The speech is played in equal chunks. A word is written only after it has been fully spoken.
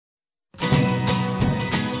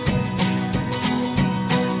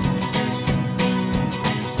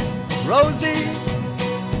Rosie,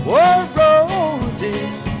 oh Rosie,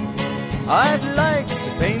 I'd like to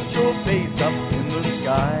paint your face up in the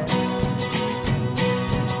sky.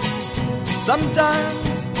 Sometimes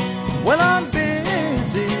when I'm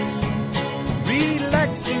busy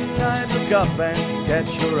relaxing, I look up and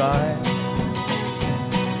catch your eye.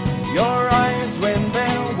 Your eyes when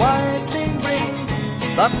they're widening bring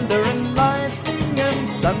thunder and lightning, and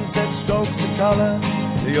sunset strokes the color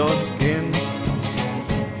to your skin.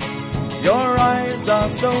 Your eyes are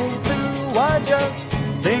so blue, I just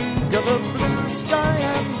think of a blue sky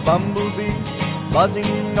and bumblebees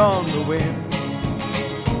buzzing on the wind.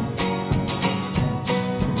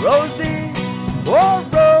 Rosie, oh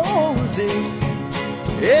Rosie,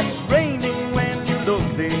 it's raining when you look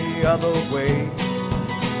the other way.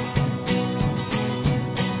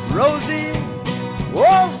 Rosie,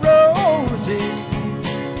 oh Rosie,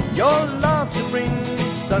 your laughter brings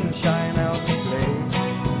sunshine out to play.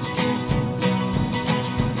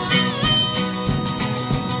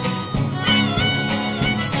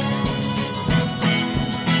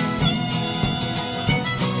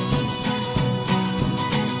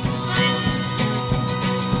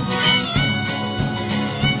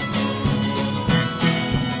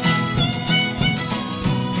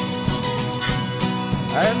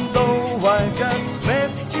 And though I just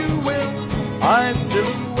met you, will I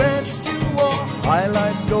silhouette you or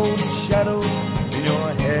highlight golden shadows in your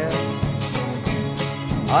hair?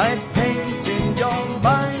 I'd paint in your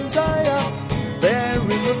mind's eye up there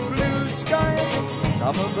in the blue sky,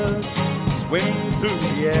 summer birds swimming through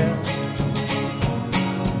the air.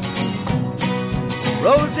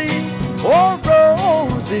 Rosie, oh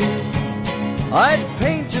Rosie, I'd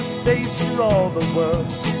paint your face for all the world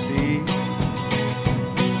to see.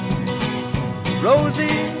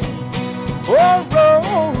 Rosie, oh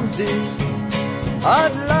Rosie,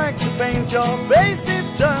 I'd like to paint your face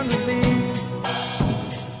eternally.